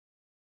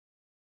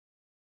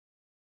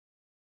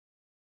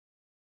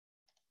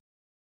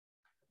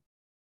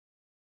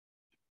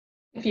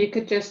If you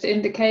could just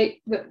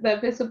indicate that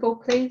they're visible,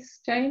 please,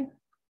 Jane.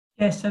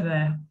 Yes, they're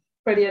there.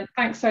 Brilliant.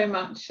 Thanks so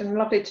much, and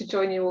lovely to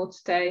join you all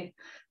today.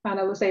 And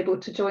I was able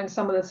to join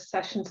some of the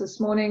sessions this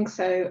morning,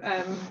 so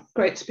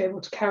great to be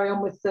able to carry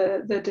on with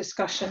the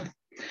discussion.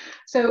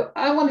 So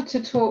I wanted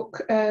to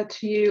talk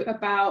to you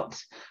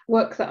about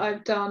work that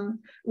I've done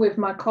with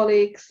my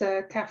colleagues,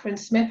 Catherine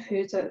Smith,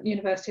 who's at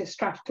University of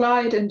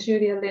Strathclyde, and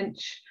Julia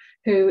Lynch,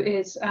 who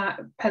is at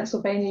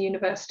Pennsylvania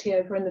University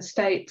over in the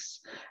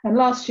States. And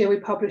last year we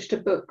published a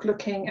book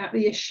looking at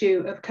the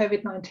issue of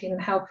COVID-19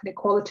 and health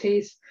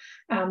inequalities.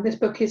 This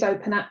book is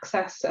open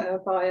access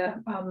via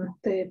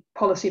the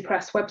Policy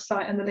Press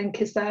website, and the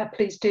link is there.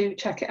 Please do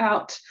check it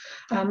out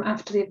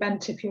after the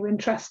event if you're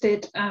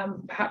interested,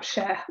 perhaps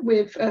share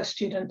with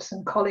students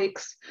and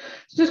colleagues.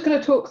 So just going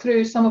to talk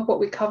through some of what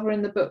we cover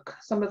in the book,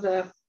 some of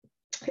the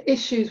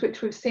issues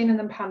which we've seen in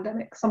the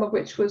pandemic, some of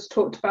which was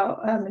talked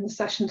about in the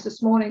sessions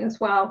this morning as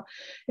well,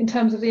 in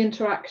terms of the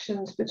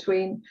interactions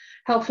between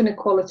health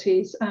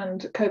inequalities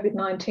and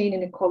COVID-19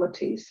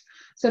 inequalities.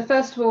 So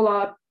first of all,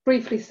 I'll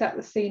briefly set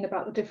the scene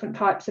about the different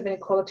types of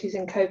inequalities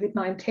in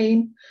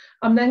COVID-19.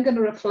 I'm then going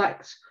to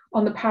reflect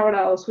on the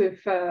parallels with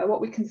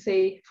what we can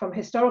see from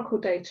historical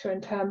data in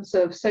terms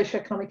of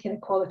socioeconomic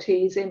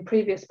inequalities in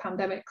previous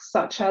pandemics,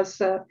 such as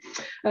the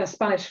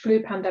Spanish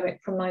flu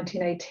pandemic from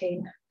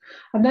 1918.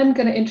 I'm then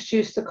going to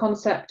introduce the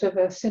concept of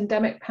a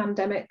syndemic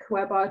pandemic,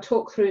 whereby I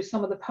talk through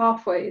some of the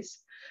pathways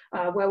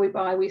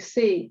whereby we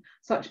see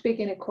such big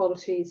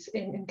inequalities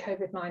in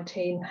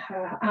COVID-19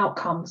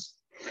 outcomes.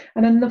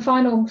 And then the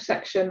final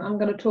section, I'm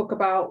going to talk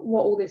about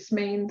what all this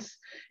means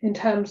in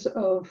terms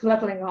of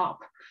levelling up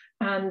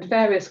and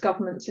various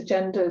governments'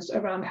 agendas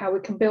around how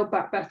we can build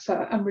back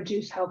better and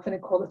reduce health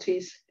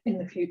inequalities in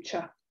the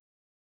future.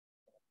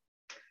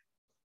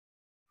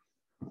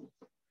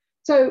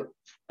 So,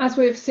 as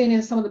we've seen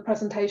in some of the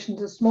presentations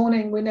this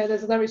morning, we know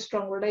there's a very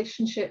strong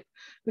relationship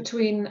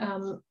between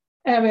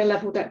area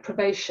level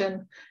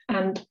deprivation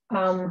and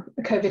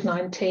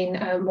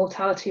COVID-19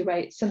 mortality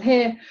rates. And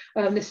here,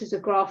 this is a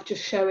graph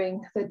just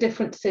showing the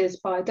differences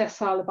by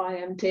decile of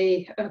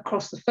IMD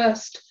across the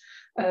first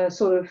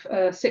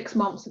 6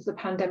 months of the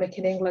pandemic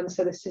in England.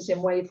 So this is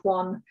in wave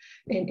 1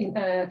 in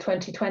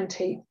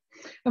 2020.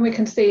 And we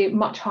can see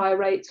much higher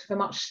rates with a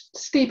much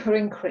steeper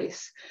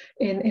increase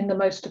in the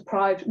most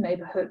deprived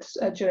neighbourhoods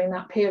during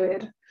that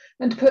period.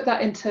 And to put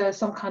that into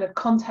some kind of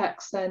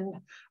context, then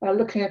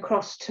looking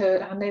across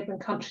to our neighbouring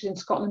countries in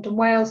Scotland and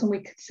Wales, and we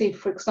could see,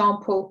 for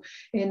example,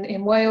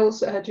 in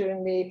Wales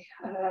during the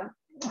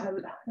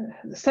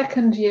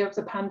second year of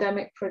the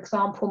pandemic, for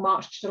example,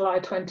 March to July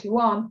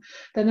 21,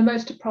 then the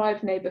most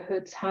deprived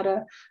neighbourhoods had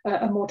a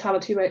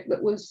mortality rate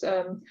that was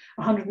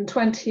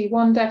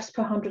 121 deaths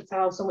per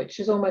 100,000, which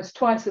is almost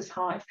twice as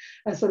high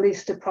as the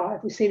least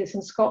deprived. We see this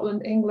in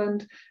Scotland,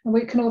 England, and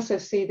we can also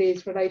see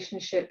these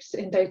relationships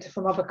in data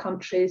from other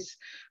countries.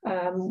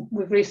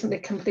 We've recently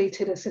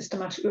completed a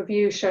systematic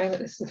review showing that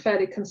this is a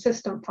fairly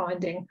consistent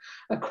finding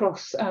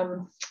across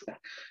all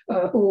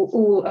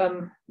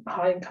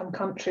high-income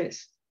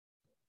countries.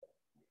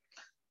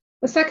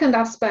 The second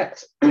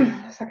aspect,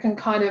 second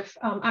kind of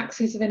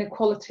axis of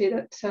inequality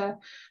that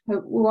we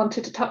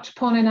wanted to touch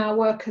upon in our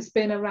work has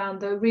been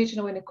around the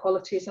regional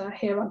inequalities. And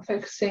here I'm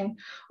focusing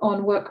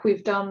on work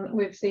we've done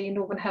with the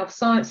Northern Health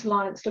Science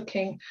Alliance,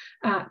 looking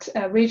at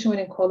regional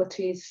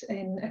inequalities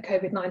in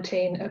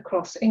COVID-19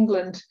 across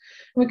England.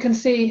 We can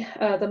see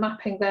the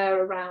mapping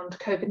there around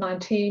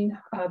COVID-19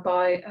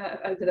 by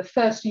over the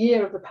first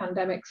year of the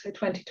pandemic, so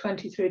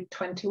 2020 through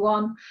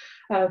 21,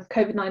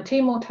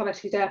 COVID-19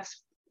 mortality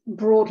deaths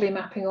broadly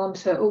mapping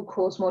onto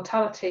all-cause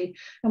mortality,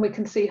 and we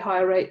can see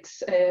higher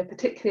rates,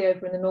 particularly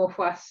over in the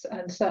northwest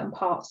and certain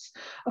parts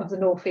of the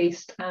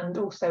northeast, and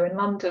also in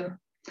London. And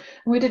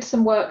we did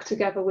some work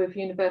together with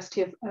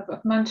University of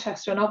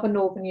Manchester and other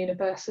northern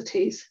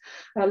universities,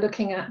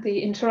 looking at the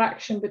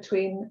interaction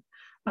between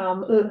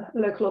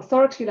local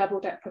authority level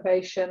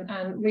deprivation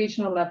and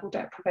regional level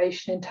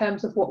deprivation in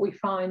terms of what we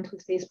find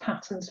with these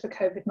patterns for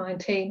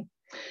COVID-19.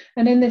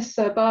 And in this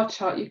bar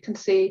chart, you can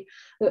see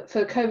that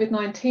for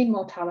COVID-19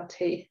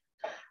 mortality,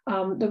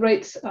 the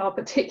rates are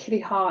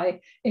particularly high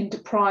in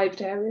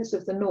deprived areas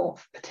of the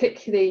north,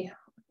 particularly,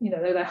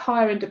 they're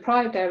higher in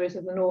deprived areas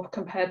of the north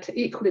compared to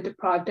equally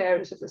deprived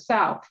areas of the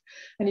south.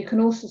 And you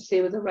can also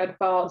see with the red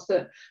bars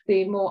that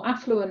the more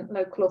affluent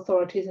local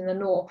authorities in the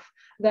north,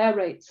 their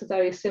rates are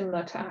very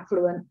similar to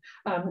affluent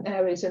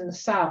areas in the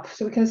south.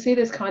 So we can see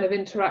this kind of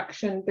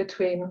interaction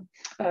between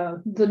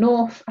the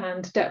north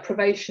and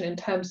deprivation in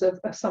terms of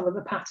some of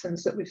the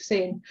patterns that we've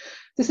seen.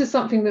 This is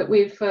something that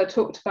we've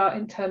talked about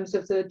in terms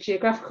of the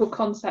geographical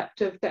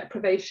concept of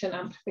deprivation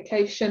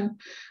amplification,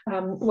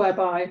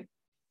 whereby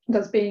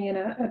does being in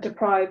a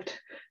deprived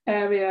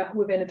area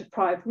within a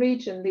deprived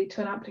region lead to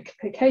an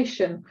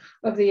amplification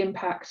of the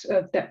impact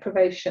of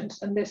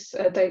deprivations? And this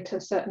data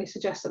certainly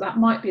suggests that that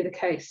might be the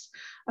case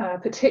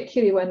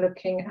particularly when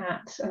looking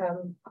at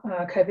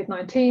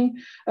COVID-19,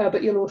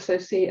 but you'll also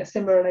see a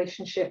similar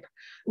relationship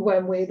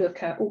when we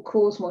look at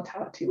all-cause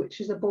mortality,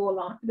 which is the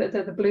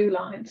blue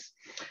lines.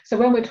 So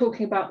when we're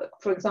talking about,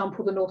 for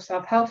example, the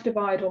North-South health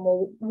divide, or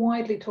more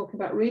widely talking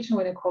about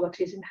regional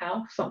inequalities in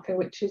health, something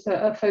which is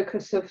a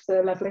focus of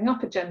the levelling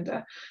up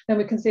agenda, then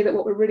we can see that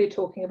what we're really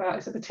talking about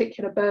is a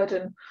particular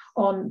burden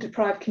on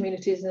deprived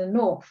communities in the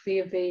north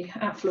via the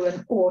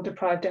affluent or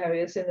deprived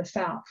areas in the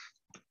south.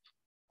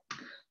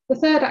 The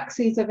third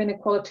axis of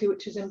inequality,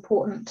 which is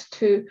important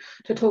to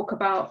talk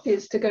about,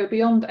 is to go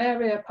beyond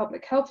area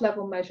public health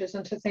level measures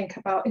and to think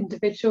about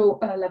individual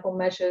level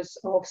measures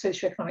of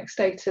socioeconomic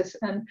status.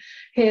 And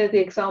here the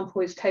example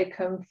is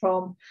taken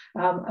from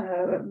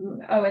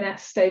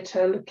ONS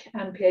data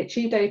and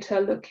PHE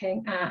data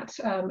looking at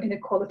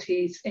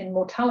inequalities in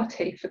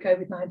mortality for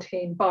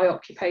COVID-19 by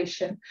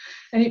occupation.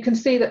 And you can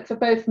see that for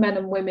both men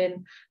and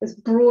women, there's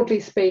broadly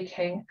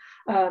speaking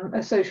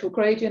a social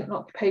gradient, an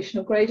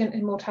occupational gradient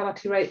in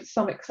mortality rates,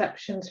 some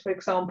exceptions, for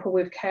example,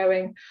 with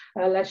caring,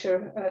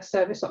 leisure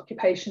service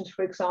occupations,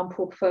 for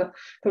example, for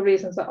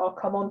reasons that I'll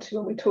come on to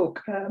when we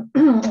talk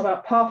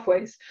about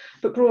pathways.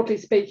 But broadly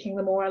speaking,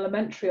 the more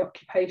elementary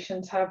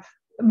occupations have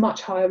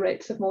much higher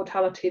rates of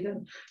mortality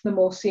than the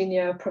more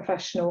senior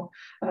professional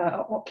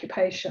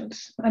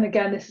occupations. And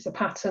again, this is a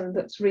pattern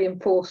that's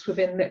reinforced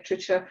within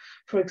literature,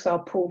 for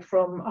example,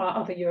 from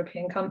other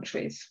European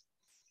countries.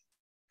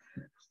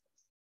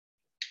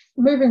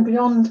 Moving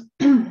beyond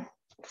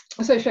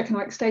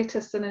socioeconomic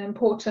status, and an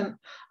important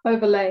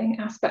overlaying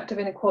aspect of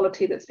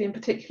inequality that's been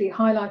particularly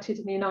highlighted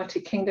in the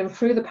United Kingdom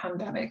through the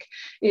pandemic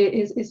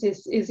is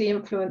the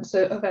influence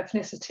of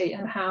ethnicity,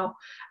 and how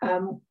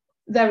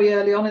very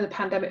early on in the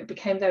pandemic it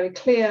became very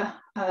clear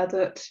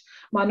that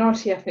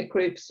minority ethnic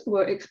groups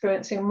were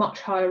experiencing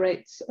much higher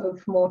rates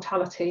of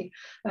mortality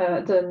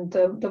than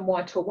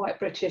white or white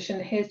British.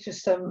 And here's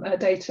just some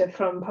data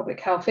from Public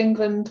Health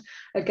England,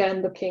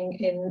 again looking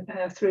in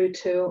through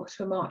to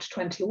March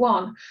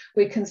 21.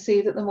 We can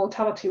see that the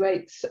mortality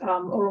rates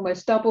are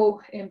almost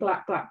double in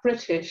Black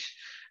British,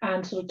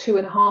 and sort of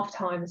 2.5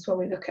 times when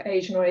we look at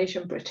Asian or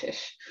Asian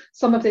British.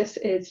 Some of this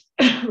is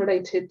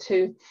related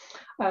to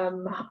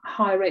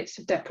high rates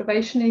of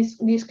deprivation in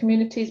these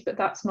communities, but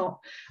that's not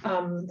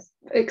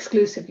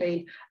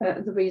exclusively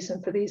the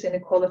reason for these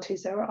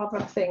inequalities. There are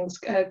other things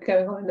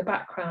going on in the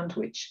background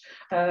which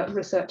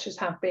researchers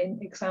have been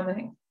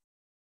examining.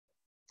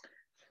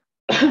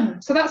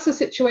 So that's the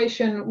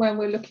situation when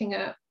we're looking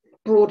at,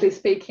 broadly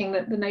speaking,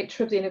 that the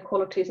nature of the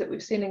inequalities that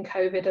we've seen in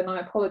COVID, and I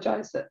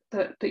apologise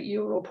that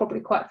you're all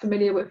probably quite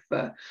familiar with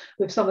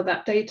some of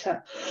that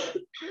data,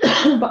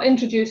 but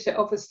introduce it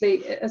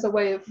obviously as a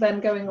way of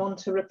then going on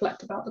to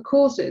reflect about the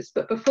causes.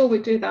 But before we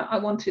do that, I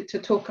wanted to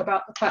talk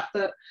about the fact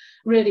that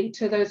really,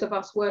 to those of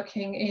us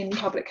working in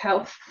public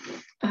health,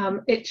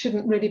 it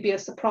shouldn't really be a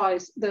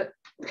surprise that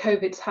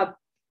COVID's had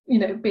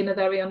been a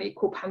very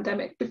unequal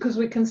pandemic, because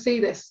we can see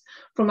this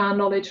from our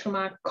knowledge from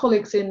our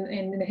colleagues in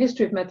the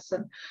history of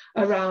medicine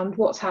around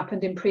what's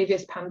happened in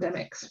previous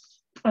pandemics.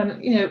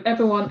 And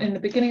everyone in the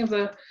beginning of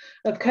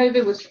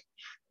COVID was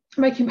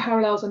making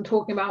parallels and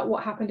talking about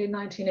what happened in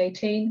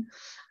 1918,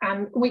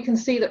 and we can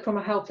see that from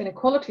a health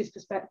inequalities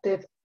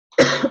perspective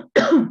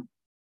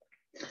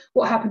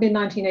what happened in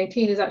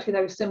 1918 is actually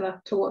very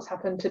similar to what's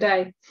happened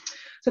today.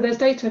 So there's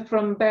data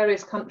from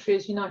various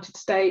countries, United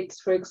States,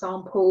 for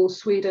example,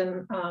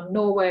 Sweden,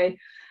 Norway,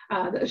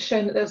 that has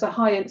shown that there's a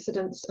high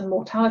incidence and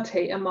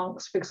mortality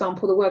amongst, for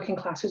example, the working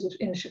classes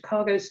in the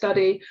Chicago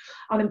study,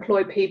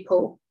 unemployed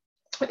people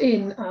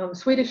in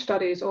Swedish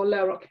studies, or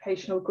lower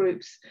occupational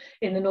groups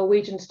in the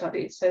Norwegian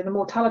studies. So the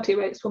mortality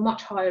rates were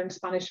much higher in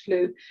Spanish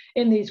flu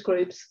in these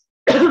groups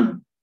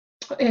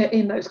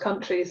in those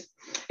countries.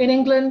 In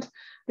England,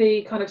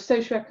 the kind of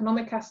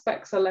socioeconomic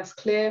aspects are less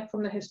clear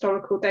from the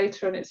historical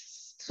data, and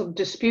it's sort of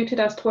disputed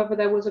as to whether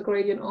there was a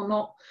gradient or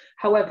not.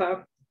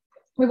 However,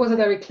 there was a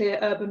very clear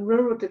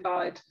urban-rural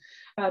divide,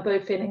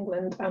 both in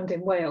England and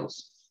in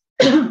Wales.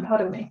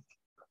 Pardon me.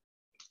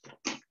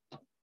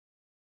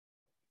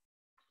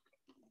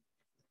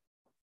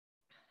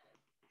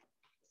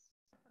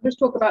 I'll just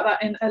talk about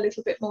that in a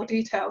little bit more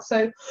detail.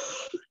 So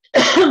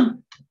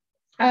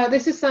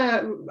this is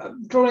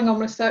drawing on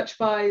research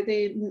by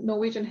the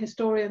Norwegian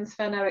historian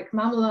Sven Erik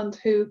Mameland,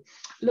 who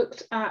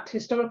looked at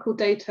historical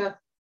data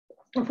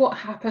of what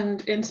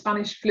happened in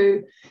Spanish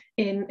flu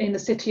in the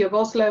city of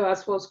Oslo,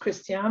 as was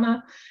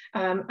Christiana,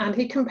 and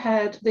he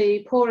compared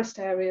the poorest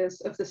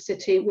areas of the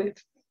city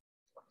with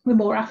the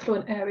more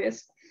affluent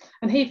areas.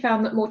 And he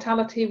found that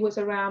mortality was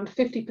around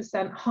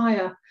 50%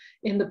 higher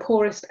in the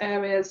poorest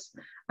areas,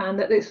 and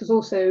that this was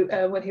also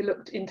when he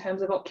looked in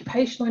terms of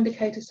occupational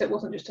indicators, so it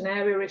wasn't just an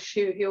area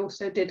issue. He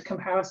also did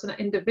comparison at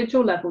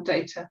individual level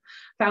data,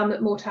 found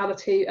that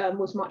mortality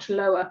was much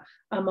lower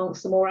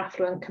amongst the more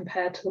affluent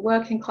compared to the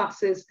working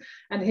classes.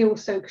 And he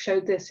also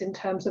showed this in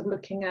terms of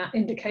looking at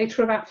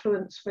indicator of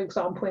affluence, for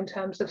example, in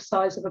terms of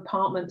size of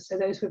apartments, so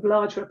those with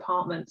larger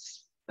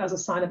apartments. as a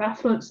sign of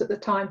affluence at the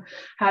time,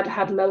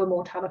 had lower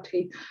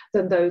mortality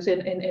than those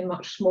in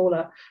much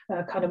smaller,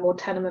 kind of more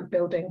tenement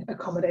building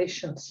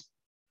accommodations.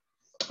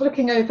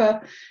 Looking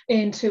over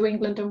into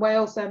England and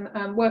Wales,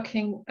 and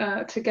working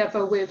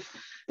together with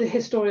the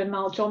historian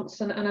Niall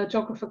Johnson and a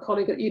geographer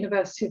colleague at the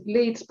University of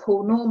Leeds,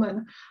 Paul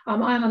Norman,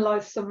 I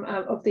analysed some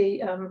of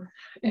the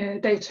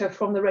data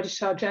from the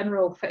Registrar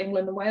General for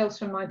England and Wales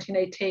from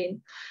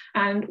 1918,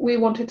 and we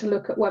wanted to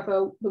look at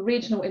whether the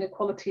regional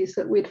inequalities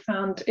that we'd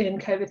found in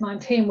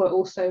COVID-19 were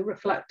also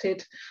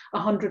reflected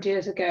 100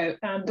 years ago.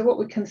 And what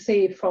we can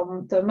see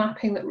from the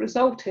mapping that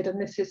resulted,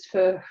 and this is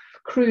for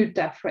crude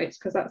death rates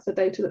because that's the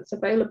data that's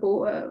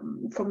available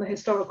from the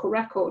historical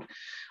record,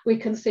 we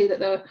can see that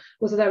there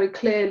was very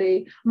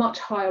clearly much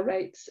higher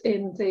rates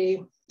in the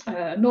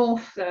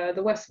north,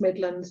 the West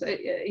Midlands,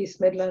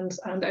 East Midlands,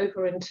 and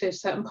over into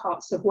certain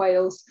parts of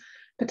Wales,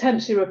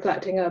 potentially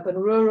reflecting urban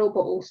rural,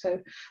 but also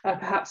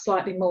perhaps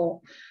slightly more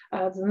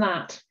than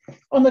that.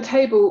 On the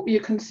table,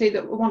 you can see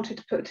that we wanted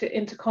to put it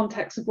into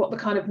context of what the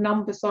kind of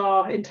numbers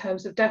are in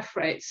terms of death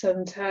rates,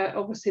 and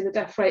obviously the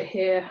death rate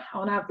here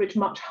on average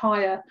much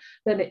higher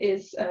than it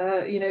is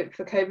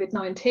for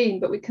COVID-19,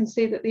 but we can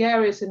see that the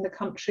areas in the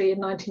country in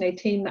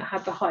 1918 that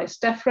had the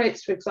highest death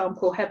rates, for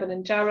example Hebburn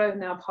and Jarrow,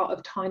 now part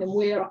of Tyne and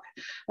Wear,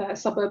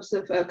 suburbs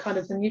of kind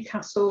of the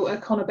Newcastle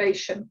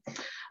conurbation,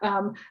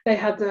 they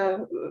had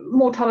the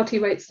mortality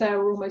rates there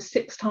were almost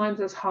 6 times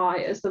as high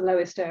as the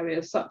lowest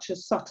areas such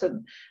as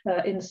Sutton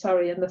in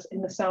Surrey in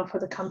the south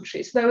of the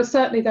country. So there were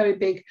certainly very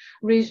big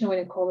regional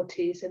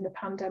inequalities in the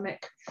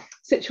pandemic.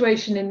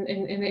 Situation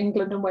in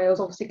England and Wales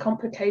obviously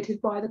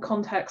complicated by the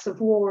context of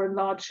war and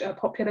large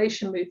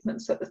population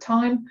movements at the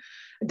time.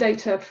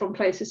 Data from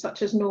places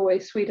such as Norway,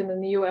 Sweden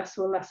and the US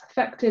were less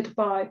affected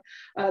by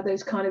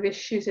those kind of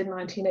issues in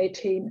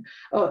 1918,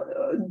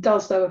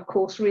 does though of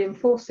course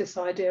reinforce this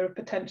idea of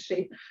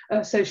potentially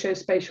a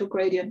socio-spatial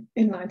gradient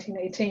in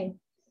 1918.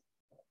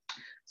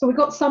 So we've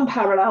got some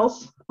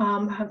parallels,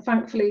 and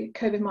thankfully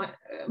COVID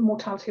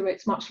mortality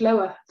rates much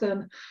lower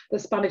than the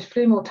Spanish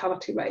flu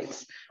mortality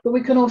rates, but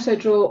we can also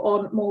draw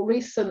on more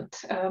recent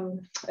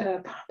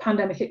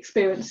pandemic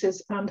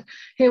experiences, and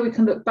here we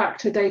can look back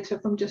to data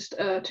from just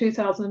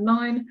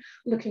 2009,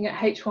 looking at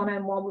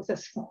H1N1 with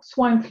the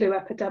swine flu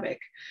epidemic.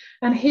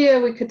 And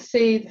here we could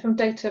see from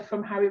data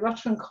from Harry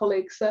Rutter and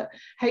colleagues that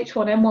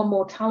H1N1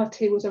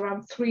 mortality was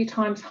around 3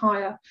 times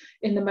higher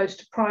in the most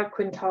deprived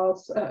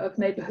quintiles of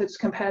neighbourhoods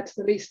compared to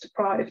the least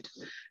deprived.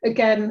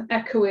 Again,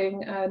 echoing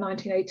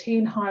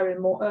 1918, higher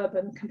in more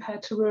urban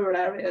compared to rural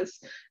areas.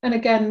 And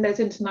again, there's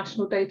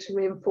international data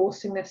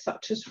reinforcing this,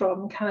 such as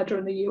from Canada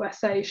and the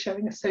USA,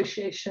 showing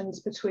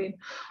associations between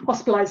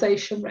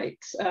hospitalisation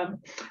rates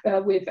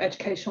with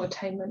educational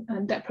attainment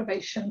and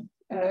deprivation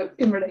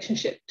in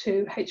relationship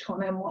to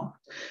H1N1.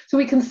 So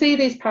we can see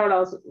these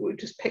parallels. We've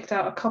just picked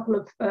out a couple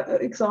of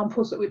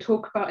examples that we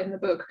talk about in the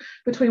book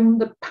between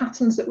the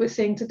patterns that we're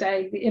seeing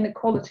today, the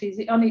inequalities,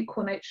 the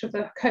unequal nature of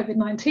the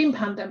COVID-19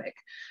 pandemic,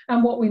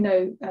 and what we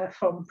know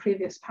from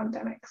previous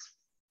pandemics.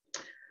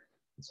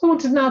 So I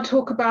want to now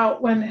talk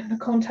about, when in the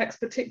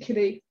context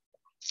particularly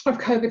of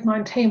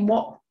COVID-19,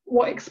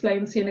 what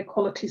explains the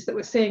inequalities that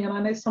we're seeing. And I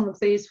know some of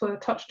these were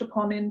touched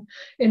upon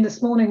in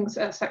this morning's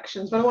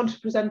sections, but I want to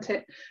present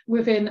it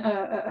within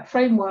a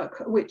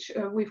framework which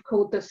we've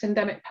called the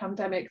syndemic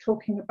pandemic,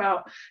 talking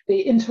about the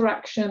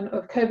interaction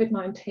of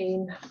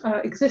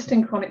COVID-19,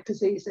 existing chronic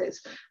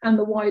diseases, and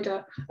the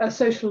wider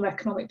social and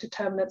economic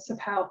determinants of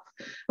health.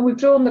 And we've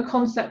drawn the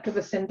concept of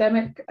a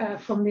syndemic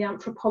from the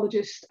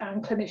anthropologist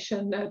and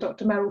clinician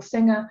Dr. Merrill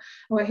Singer,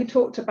 where he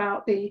talked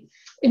about the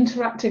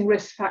interacting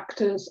risk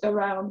factors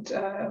around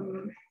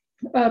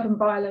urban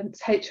violence,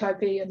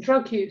 HIV and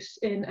drug use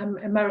in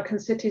American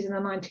cities in the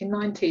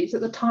 1990s. At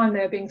the time,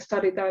 they were being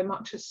studied very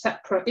much as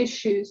separate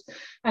issues,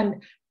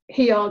 and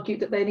he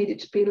argued that they needed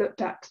to be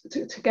looked at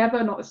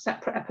together, not as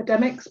separate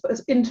epidemics, but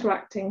as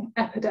interacting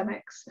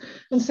epidemics.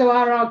 And so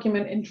our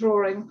argument in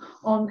drawing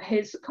on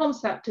his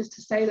concept is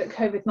to say that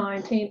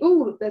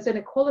COVID-19, there's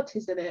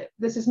inequalities in it.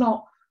 This is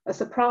not a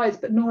surprise,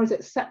 but nor is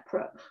it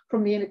separate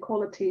from the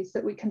inequalities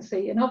that we can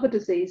see in other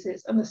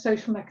diseases and the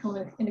social and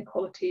economic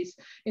inequalities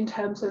in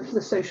terms of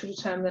the social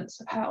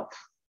determinants of health.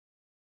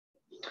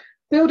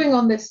 Building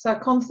on this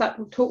concept,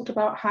 we've talked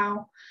about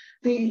how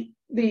the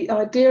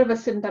idea of a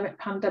syndemic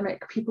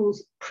pandemic,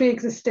 people's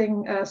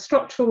pre-existing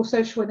structural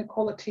social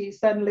inequalities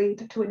then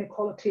lead to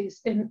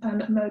inequalities in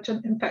an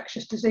emergent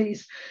infectious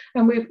disease.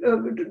 And we've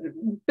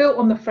built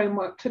on the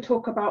framework to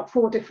talk about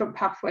 4 different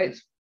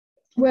pathways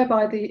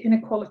whereby the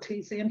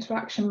inequalities, the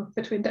interaction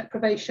between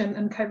deprivation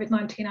and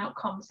COVID-19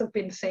 outcomes have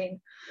been seen.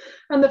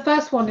 And the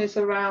first one is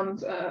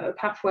around a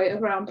pathway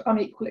around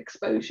unequal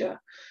exposure.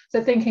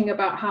 So thinking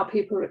about how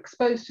people are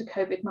exposed to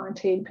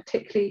COVID-19,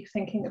 particularly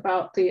thinking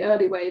about the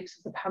early waves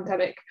of the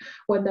pandemic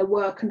when there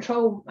were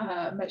control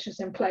measures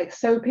in place.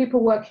 So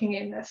people working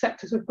in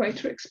sectors with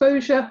greater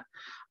exposure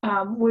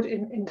would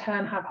in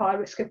turn have higher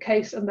risk of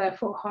case and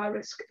therefore higher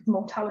risk of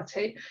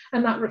mortality.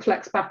 And that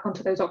reflects back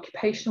onto those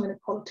occupational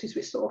inequalities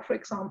we saw, for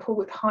example,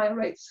 with higher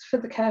rates for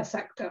the care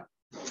sector.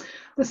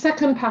 The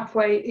second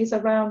pathway is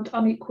around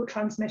unequal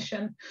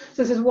transmission.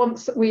 So this is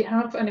once we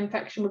have an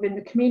infection within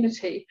the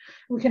community,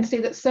 we can see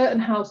that certain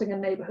housing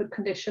and neighbourhood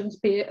conditions,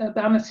 be it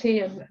urbanity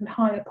and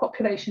higher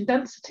population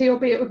density, or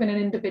be it within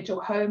an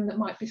individual home that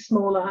might be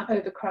smaller,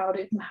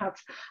 overcrowded, and have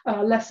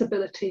less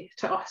ability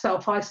to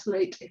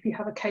self-isolate if you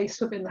have a case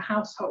within the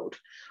household,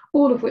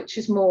 all of which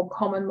is more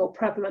common, more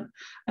prevalent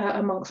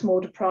amongst more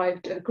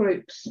deprived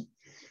groups.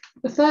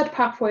 The third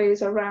pathway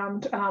is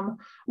around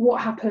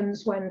what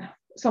happens when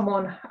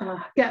someone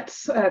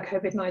gets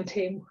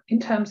COVID-19 in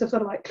terms of the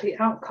likely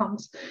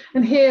outcomes.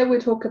 And here we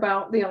talk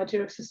about the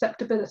idea of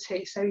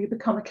susceptibility. So you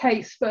become a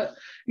case, but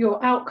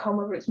your outcome,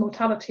 whether it's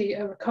mortality,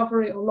 a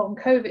recovery, or long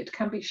COVID,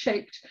 can be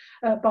shaped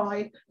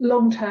by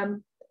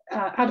long-term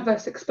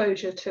adverse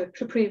exposure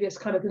to previous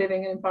kind of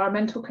living and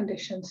environmental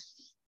conditions.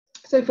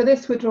 So for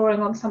this, we're drawing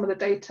on some of the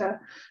data.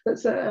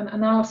 That's an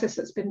analysis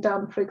that's been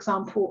done, for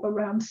example,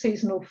 around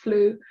seasonal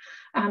flu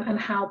and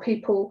how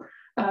people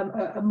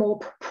are more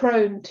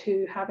prone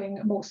to having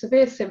more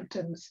severe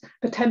symptoms,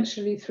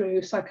 potentially through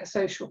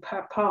psychosocial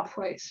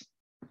pathways.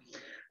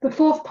 The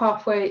fourth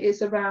pathway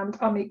is around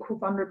unequal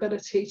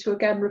vulnerability, to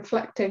again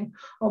reflecting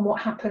on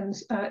what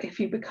happens if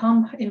you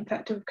become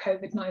infected with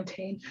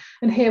COVID-19.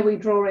 And here we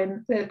draw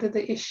in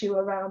the issue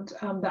around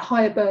the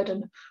higher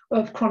burden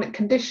of chronic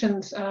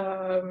conditions,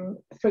 for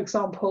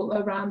example,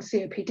 around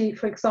COPD,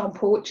 for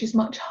example, which is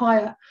much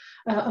higher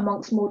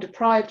amongst more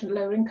deprived and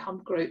lower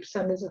income groups.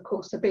 And there's of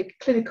course a big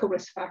clinical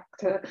risk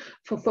factor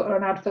for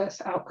an adverse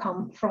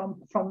outcome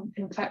from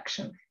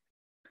infection.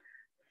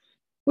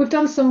 We've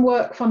done some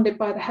work funded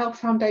by the Health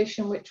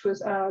Foundation, which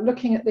was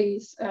looking at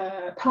these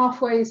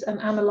pathways and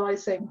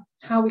analysing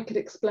how we could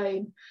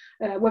explain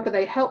whether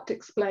they helped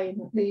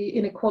explain the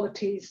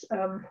inequalities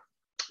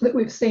that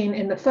we've seen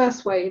in the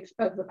first wave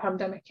of the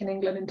pandemic in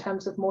England in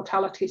terms of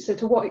mortality. So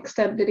to what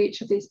extent did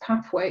each of these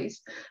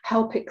pathways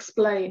help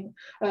explain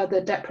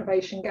the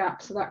deprivation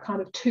gap, so that kind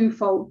of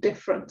twofold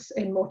difference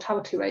in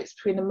mortality rates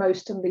between the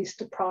most and least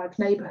deprived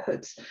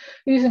neighbourhoods.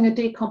 Using a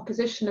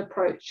decomposition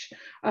approach,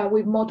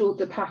 we've modelled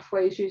the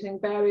pathways using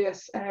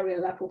various area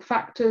level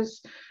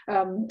factors.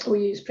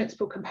 We use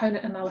principal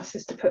component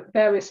analysis to put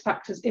various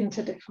factors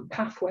into different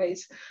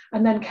pathways,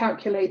 and then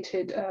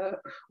calculated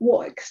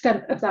what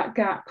extent of that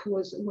gap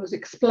was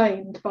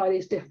explained by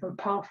these different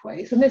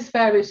pathways. And this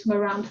varies from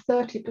around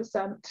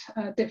 30%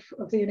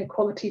 of the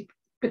inequality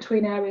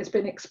between areas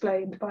being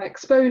explained by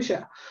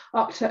exposure,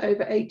 up to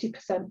over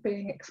 80%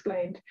 being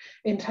explained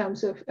in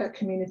terms of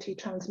community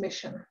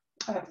transmission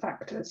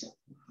factors.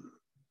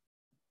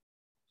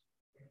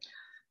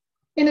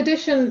 In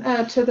addition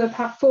to the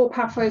four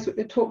pathways that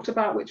we talked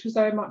about, which was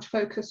very much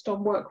focused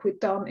on work we'd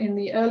done in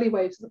the early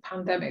waves of the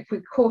pandemic, we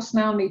of course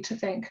now need to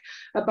think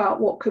about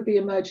what could be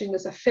emerging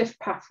as a fifth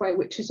pathway,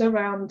 which is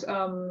around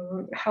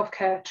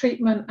healthcare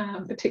treatment,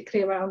 and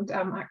particularly around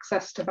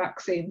access to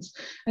vaccines,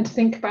 and to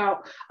think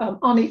about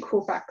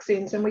unequal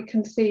vaccines. And we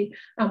can see,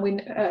 and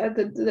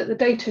the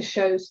data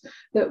shows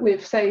that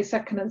with, say,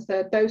 second and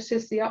third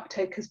doses, the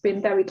uptake has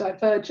been very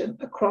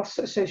divergent across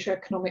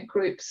socioeconomic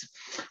groups.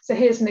 So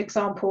here's an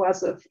example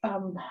as of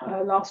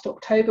last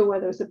October, where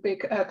there was a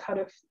big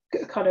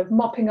kind of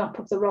mopping up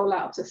of the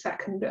rollout of the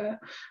second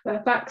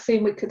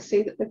vaccine. We could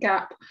see that the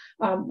gap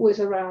was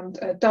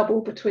around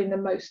double between the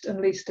most and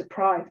least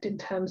deprived in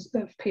terms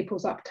of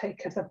people's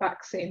uptake of the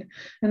vaccine.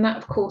 And that,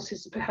 of course,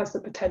 has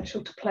the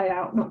potential to play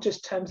out not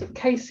just in terms of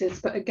cases,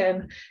 but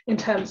again in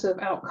terms of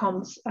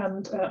outcomes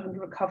and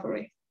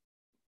recovery.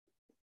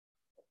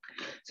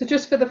 So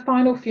just for the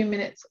final few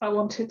minutes, I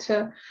wanted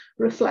to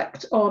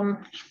reflect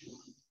on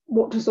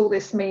what does all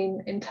this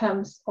mean in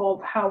terms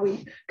of how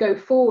we go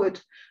forward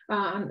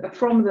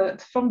from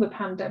the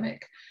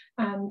pandemic,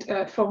 and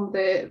from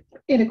the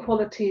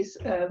inequalities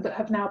that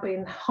have now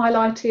been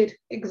highlighted,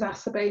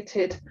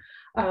 exacerbated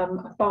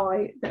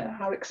by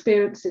our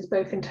experiences,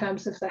 both in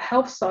terms of the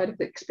health side of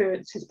the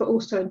experiences, but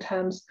also in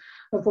terms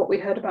of what we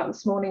heard about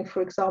this morning,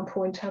 for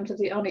example, in terms of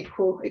the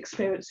unequal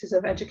experiences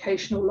of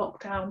educational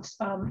lockdowns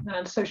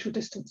and social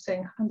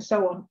distancing and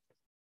so on.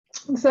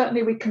 And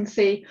certainly we can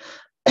see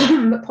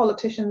that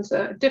politicians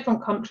in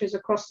different countries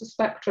across the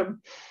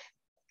spectrum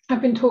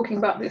have been talking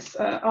about this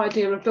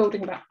idea of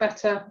building back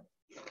better,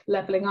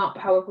 levelling up,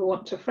 however we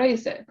want to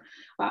phrase it,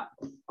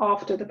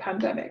 after the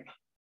pandemic.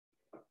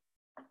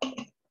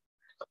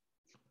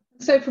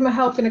 So from a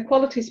health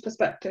inequalities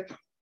perspective,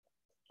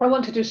 I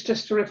wanted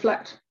just to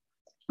reflect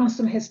on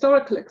some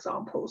historical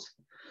examples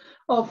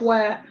of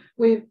where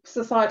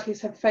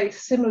societies have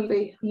faced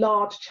similarly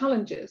large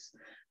challenges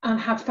and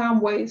have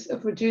found ways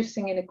of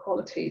reducing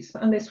inequalities.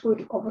 And this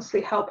would obviously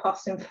help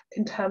us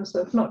in terms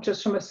of not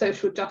just from a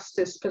social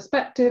justice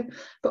perspective,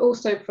 but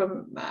also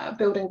from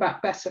building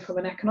back better from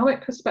an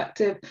economic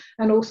perspective,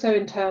 and also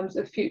in terms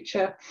of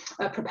future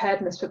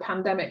preparedness for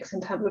pandemics,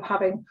 in terms of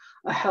having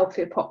a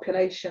healthier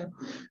population.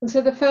 And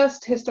so the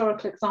first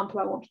historical example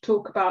I want to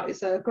talk about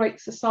is a Great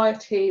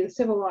Society, the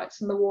civil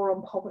rights and the war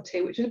on poverty,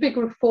 which is a big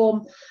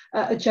reform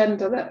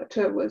agenda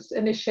that was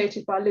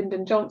initiated by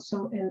Lyndon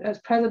Johnson as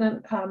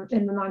president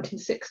in the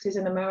 1960s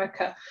in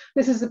America.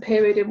 This is the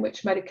period in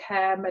which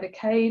Medicare,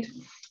 Medicaid,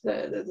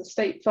 the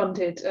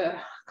state-funded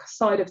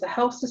side of the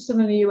health system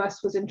in the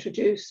US was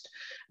introduced.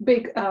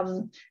 Big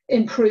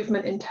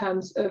improvement in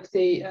terms of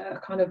the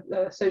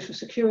social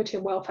security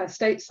and welfare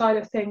state side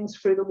of things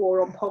through the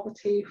war on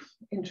poverty,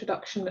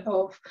 introduction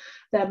of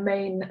their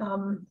main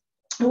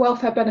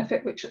welfare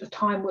benefit, which at the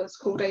time was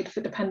called Aid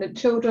for Dependent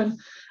Children,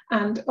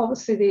 and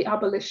obviously the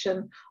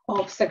abolition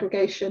of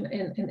segregation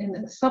in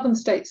the southern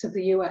states of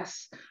the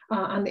US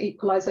and the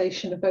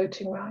equalization of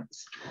voting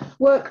rights.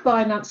 Work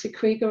by Nancy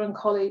Krieger and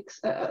colleagues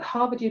at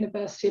Harvard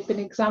University have been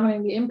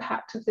examining the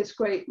impact of this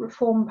great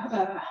reform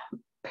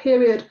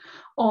period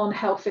on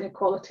health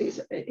inequalities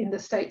in the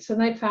States,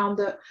 and they found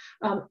that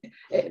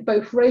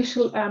both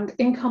racial and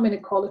income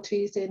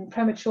inequalities in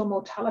premature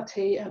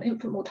mortality and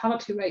infant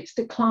mortality rates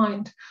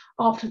declined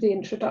after the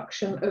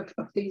introduction of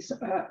these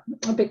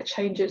big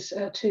changes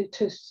to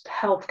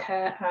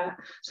healthcare,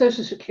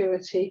 social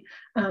security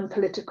and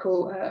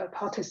political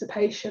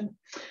participation.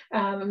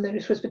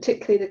 This was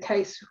particularly the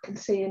case, you can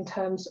see, in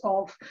terms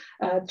of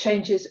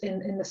changes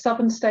in the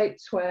southern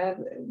states, where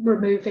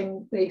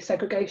removing the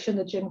segregation,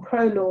 the Jim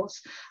Crow laws,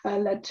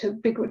 led to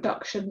big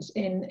reductions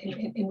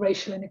in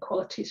racial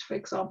inequalities, for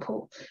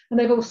example. And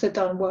they've also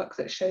done work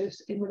that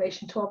shows in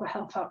relation to other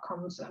health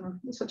outcomes,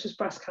 such as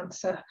breast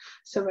cancer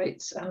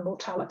rates and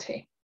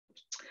mortality.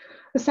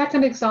 The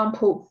second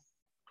example,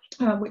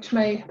 which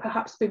may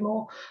perhaps be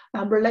more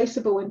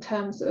relatable in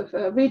terms of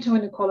regional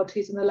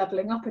inequalities and the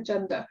levelling up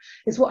agenda,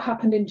 is what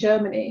happened in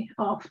Germany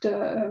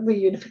after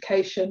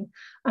reunification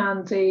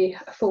and the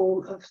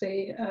fall of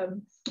the,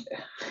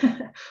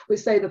 we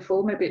say the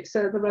fall, maybe it's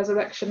the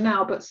resurrection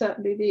now, but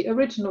certainly the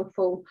original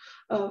fall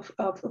of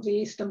the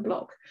Eastern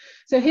Bloc.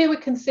 So here we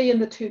can see in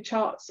the two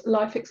charts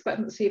life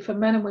expectancy for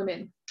men and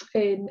women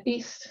in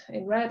East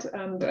in red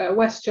and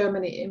West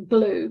Germany in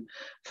blue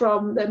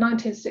from the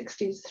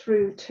 1960s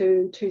through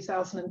to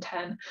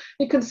 2010.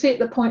 You can see at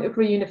the point of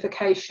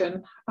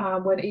reunification,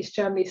 when East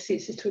Germany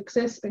ceases to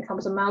exist,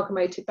 becomes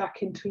amalgamated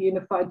back into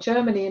unified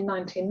Germany in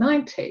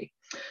 1990,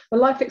 the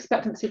life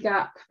expectancy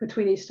gap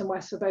between East and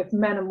West for both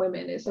men and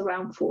women is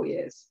around 4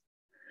 years.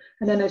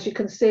 And then, as you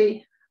can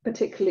see,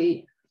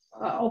 particularly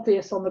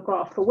obvious on the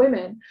graph for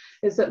women,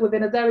 is that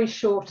within a very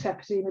short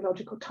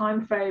epidemiological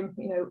time frame,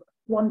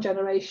 one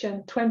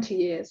generation, 20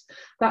 years,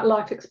 that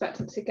life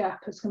expectancy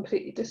gap has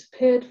completely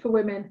disappeared for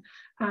women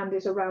and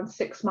is around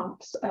 6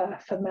 months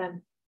for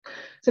men.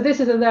 So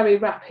this is a very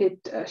rapid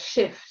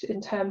shift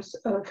in terms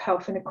of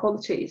health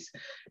inequalities.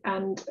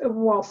 And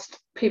whilst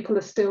people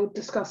are still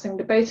discussing,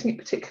 debating it,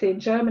 particularly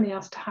in Germany,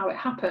 as to how it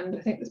happened,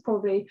 I think there's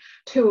probably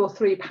 2 or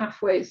 3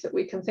 pathways that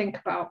we can think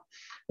about.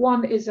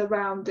 One is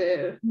around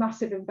a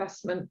massive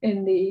investment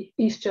in the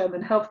East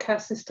German healthcare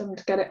system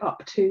to get it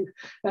up to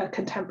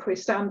contemporary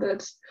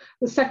standards.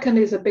 The second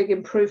is a big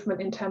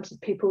improvement in terms of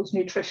people's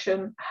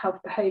nutrition, health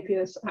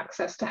behaviours,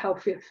 access to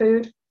healthier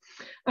food.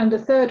 And the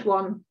third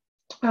one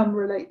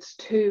relates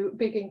to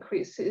big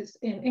increases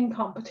in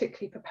income,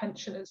 particularly for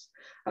pensioners,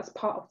 as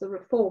part of the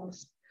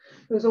reforms.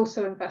 There was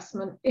also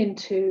investment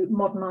into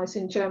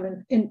modernising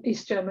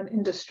East German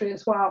industry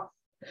as well.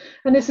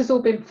 And this has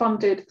all been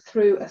funded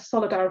through a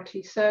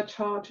solidarity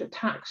surcharge, a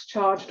tax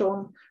charged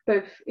on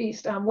both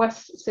East and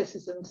West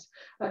citizens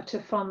to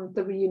fund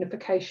the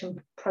reunification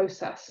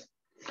process.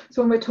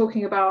 So when we're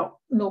talking about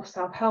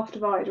North-South health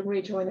divide and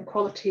regional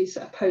inequalities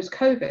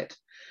post-COVID,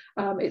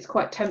 it's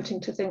quite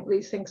tempting to think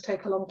these things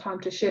take a long time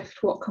to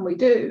shift. What can we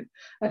do?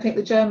 I think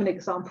the German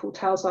example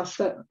tells us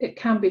that it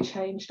can be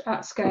changed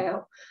at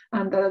scale,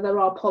 and there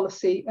are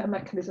policy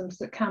mechanisms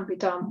that can be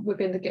done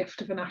within the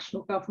gift of a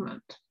national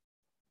government.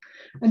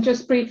 And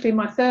just briefly,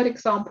 my third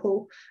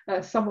example,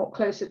 somewhat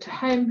closer to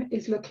home,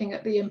 is looking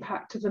at the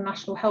impact of the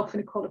National Health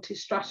Inequality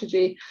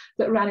Strategy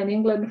that ran in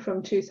England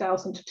from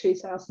 2000 to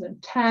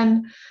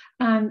 2010.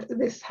 And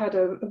this had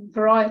a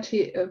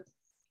variety of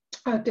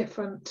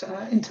different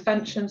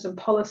interventions and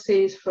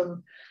policies,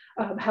 from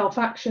health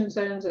action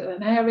zones at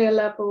an area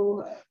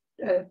level,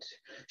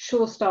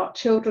 Sure Start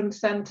children's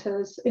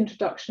centres,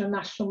 introduction of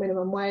national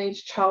minimum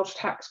wage, child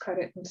tax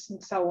credit, and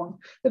so on.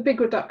 A big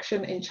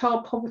reduction in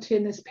child poverty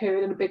in this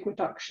period, and a big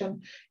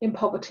reduction in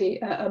poverty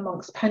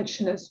amongst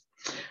pensioners.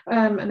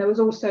 And there was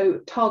also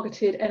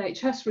targeted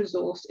NHS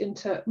resource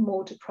into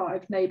more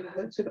deprived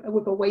neighbourhoods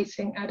with a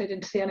weighting added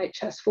into the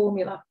NHS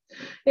formula.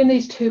 In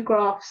these two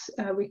graphs,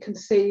 we can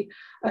see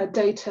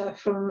data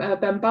from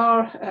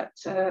Bambra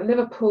at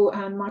Liverpool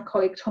and my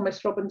colleague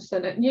Thomas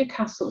Robinson at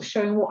Newcastle,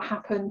 showing what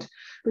happened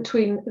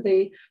between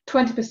the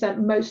 20%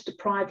 most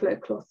deprived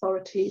local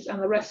authorities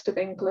and the rest of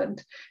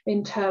England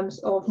in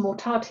terms of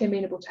mortality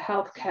amenable to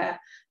healthcare,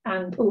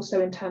 and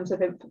also in terms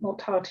of infant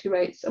mortality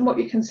rates. And what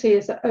you can see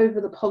is that over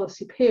the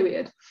policy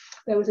period,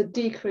 there was a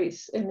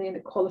decrease in the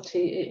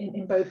inequality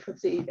in both of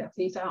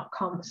these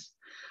outcomes.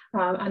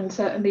 And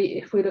certainly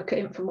if we look at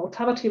infant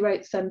mortality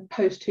rates, then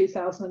post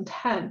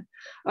 2010,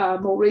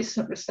 more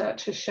recent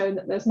research has shown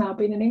that there's now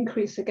been an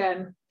increase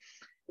again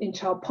in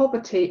child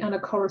poverty and a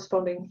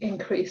corresponding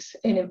increase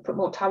in infant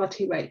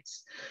mortality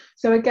rates.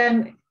 So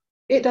again,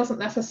 it doesn't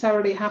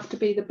necessarily have to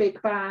be the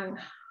big bang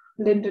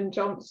Lyndon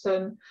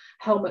Johnson,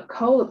 Helmut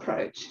Kohl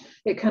approach.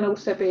 It can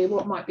also be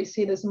what might be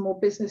seen as a more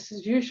business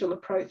as usual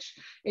approach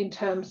in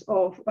terms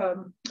of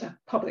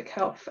public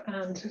health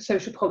and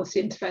social policy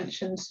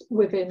interventions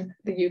within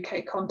the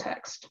UK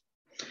context.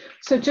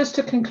 So just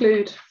to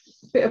conclude,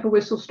 a bit of a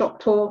whistle-stop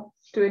tour,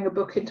 doing a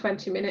book in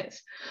 20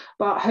 minutes,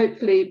 but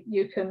hopefully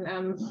you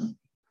can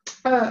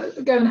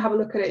go and have a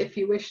look at it if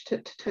you wish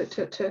to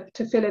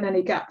fill in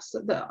any gaps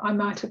that I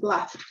might have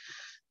left.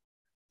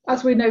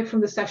 As we know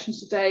from the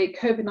sessions today,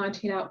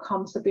 COVID-19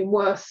 outcomes have been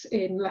worse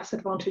in less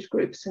advantaged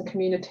groups and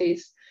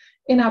communities.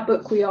 In our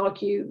book, we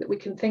argue that we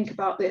can think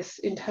about this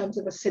in terms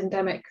of a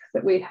syndemic,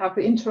 that we have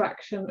the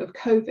interaction of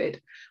COVID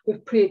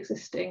with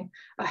pre-existing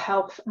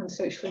health and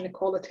social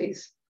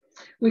inequalities.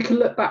 We can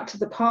look back to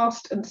the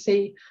past and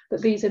see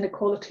that these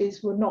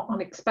inequalities were not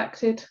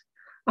unexpected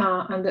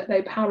and that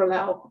they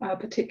parallel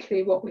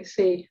particularly what we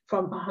see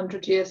from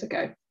 100 years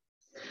ago.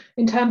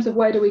 In terms of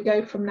where do we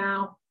go from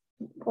now,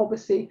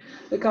 obviously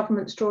the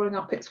government's drawing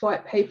up its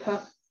white paper,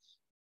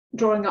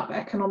 drawing up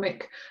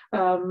economic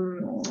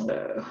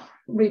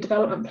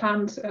redevelopment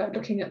plans,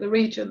 looking at the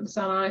regions,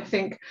 and I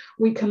think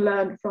we can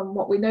learn from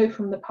what we know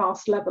from the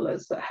past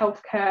levelers that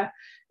healthcare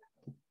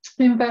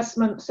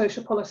investment,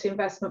 social policy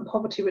investment,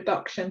 poverty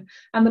reduction,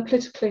 and the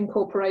political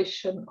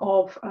incorporation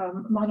of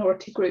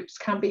minority groups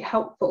can be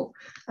helpful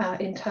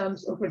in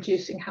terms of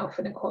reducing health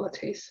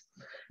inequalities.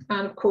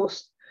 And of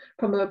course,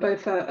 from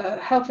both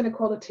health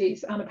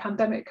inequalities and a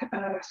pandemic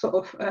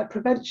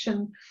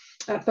prevention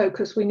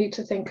focus, we need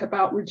to think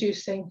about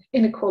reducing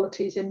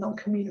inequalities in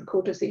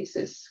non-communicable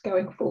diseases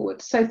going forward.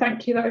 So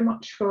thank you very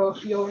much for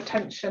your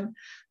attention,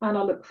 and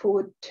I look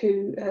forward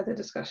to the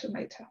discussion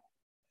later.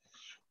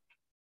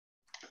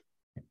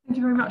 Thank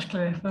you very much,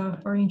 Claire, for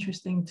a very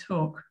interesting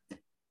talk.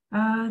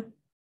 Yeah,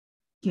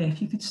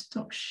 if you could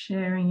stop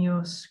sharing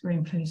your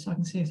screen, please, so I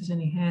can see if there's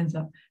any hands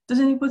up. Does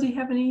anybody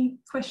have any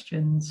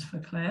questions for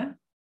Claire?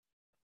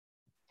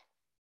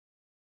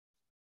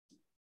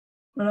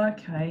 Well,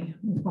 okay,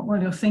 while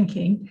you're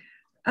thinking,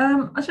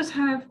 I just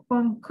have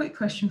one quick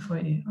question for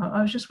you.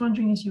 I was just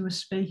wondering, as you were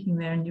speaking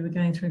there and you were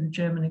going through the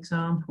German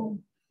example,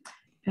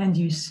 and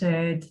you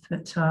said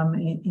that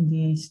in the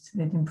East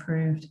they'd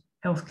improved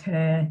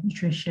healthcare,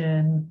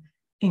 nutrition,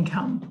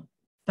 income,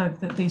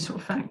 these sort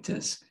of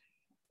factors.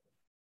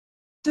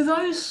 Do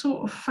those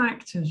sort of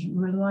factors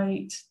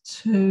relate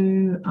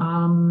to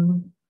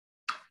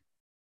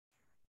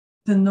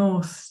the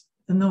North?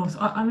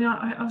 I mean,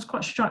 I was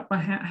quite struck by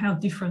how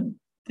different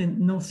the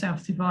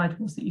North-South divide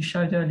was that you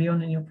showed early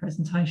on in your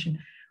presentation.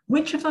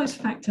 Which of those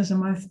factors are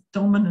most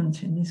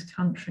dominant in this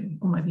country,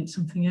 or maybe it's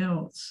something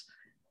else?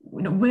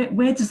 You know,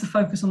 where does the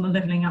focus on the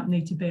levelling up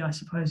need to be, I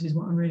suppose, is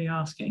what I'm really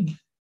asking,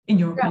 in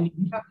your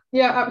opinion.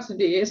 Yeah,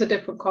 absolutely. It's a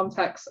different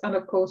context. And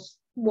of course,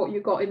 what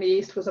you got in the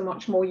East was a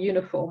much more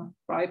uniform,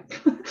 right,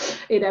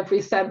 in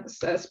every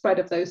sense, spread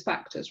of those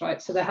factors,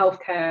 right? So the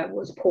healthcare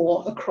was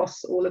poor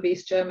across all of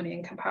East Germany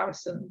in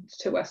comparison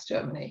to West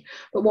Germany.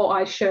 But what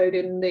I showed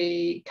in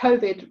the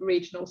COVID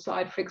regional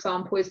slide, for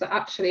example, is that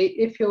actually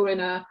if you're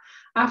in a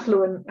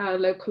affluent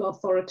local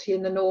authority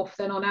in the North,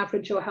 then on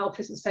average your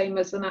health is the same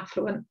as an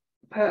affluent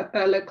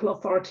local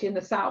authority in the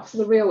South. So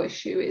the real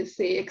issue is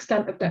the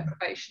extent of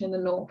deprivation in the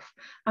North,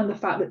 and the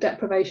fact that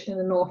deprivation in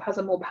the North has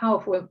a more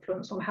powerful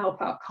influence on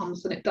health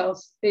outcomes than it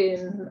does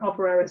in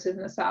other areas in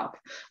the South.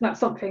 And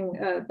that's something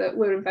that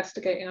we're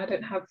investigating. I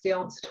don't have the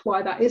answer to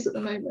why that is at the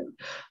moment,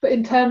 but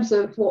in terms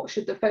of what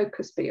should the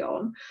focus be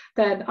on,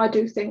 then I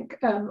do think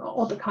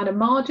on the kind of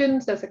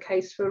margins, there's a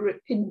case for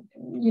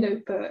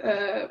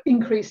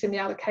increasing the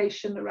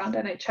allocation around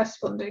NHS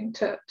funding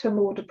to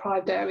more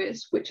deprived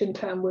areas, which in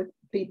turn would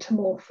be to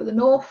more for the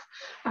North,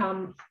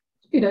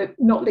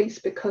 not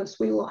least because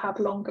we will have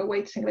longer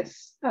waiting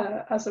lists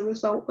as a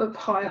result of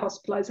higher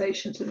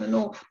hospitalisations in the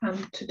North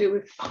and to do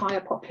with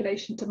higher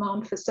population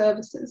demand for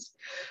services.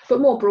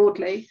 But more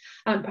broadly,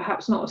 and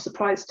perhaps not a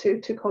surprise to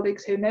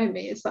colleagues who know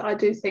me, is that I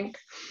do think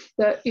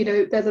that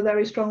there's a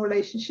very strong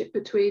relationship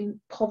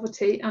between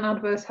poverty and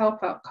adverse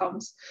health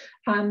outcomes,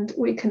 and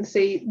we can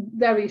see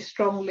very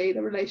strongly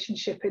the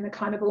relationship in a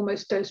kind of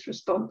almost dose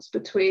response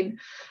between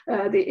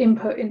the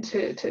input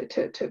into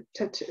to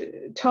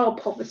child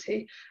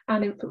poverty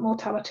and infant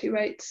mortality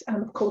rates,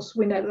 and of course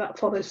we know that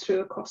follows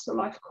through across the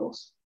life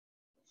course.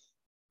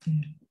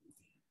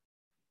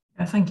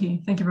 Yeah, thank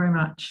you very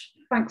much.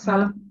 Thanks,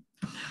 Alan.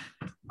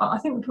 I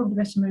think we're probably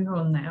best to move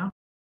on now.